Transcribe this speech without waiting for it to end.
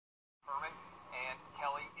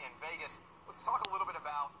early in Vegas. Let's talk a little bit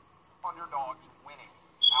about underdogs winning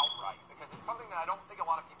outright, because it's something that I don't think a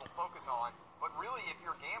lot of people focus on. But really, if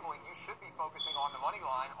you're gambling, you should be focusing on the money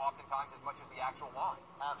line oftentimes as much as the actual line.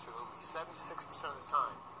 Absolutely. 76% of the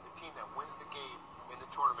time, the team that wins the game in the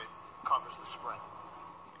tournament covers the spread.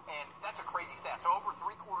 And that's a crazy stat. So over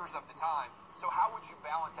 3/4 of the time. So how would you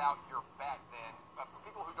balance out your bet then? For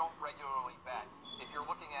people who don't regularly bet, if you're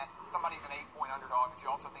looking at somebody's an 8-point underdog, but you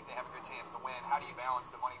also think they have a good chance to win, how do you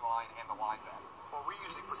balance the money line and the line bet? Well, we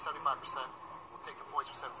usually put 75%. We'll take the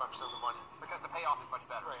points for 75% of the money. Because the payoff is much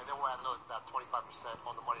better. Right, and then we'll add another about 25%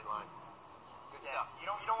 on the money line. Good stuff. You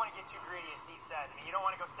don't want to get too greedy, as Steve says. I mean, you don't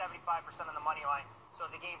want to go 75% on the money line. So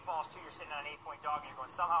if the game falls to, you're sitting on an 8-point dog, and you're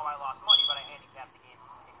going, somehow I lost money, but I handicapped the game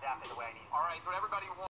exactly the way I needed. All right, so everybody wants